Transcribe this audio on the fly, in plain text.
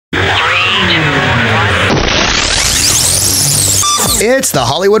It's the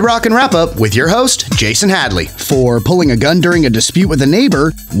Hollywood Rockin' Wrap-Up with your host, Jason Hadley. For pulling a gun during a dispute with a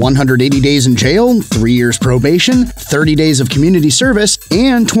neighbor, 180 days in jail, 3 years probation, 30 days of community service,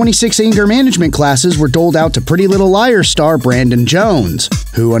 and 26 anger management classes were doled out to Pretty Little Liars star Brandon Jones,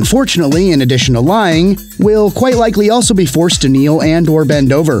 who unfortunately, in addition to lying, will quite likely also be forced to kneel and/or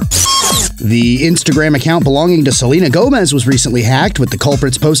bend over. The Instagram account belonging to Selena Gomez was recently hacked, with the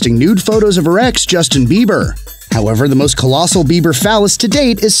culprits posting nude photos of her ex, Justin Bieber. However, the most colossal Bieber phallus to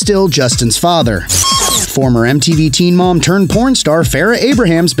date is still Justin's father. Former MTV teen mom turned porn star Farrah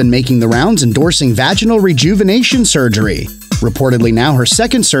Abraham's been making the rounds endorsing vaginal rejuvenation surgery. Reportedly now her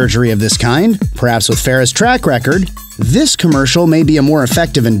second surgery of this kind, perhaps with Farrah's track record, this commercial may be a more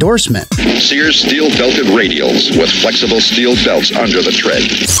effective endorsement. Sears steel-belted radials with flexible steel belts under the tread.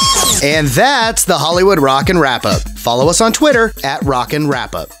 And that's the Hollywood Rockin' Wrap-Up. Follow us on Twitter @Rockin'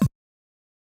 Wrap-Up.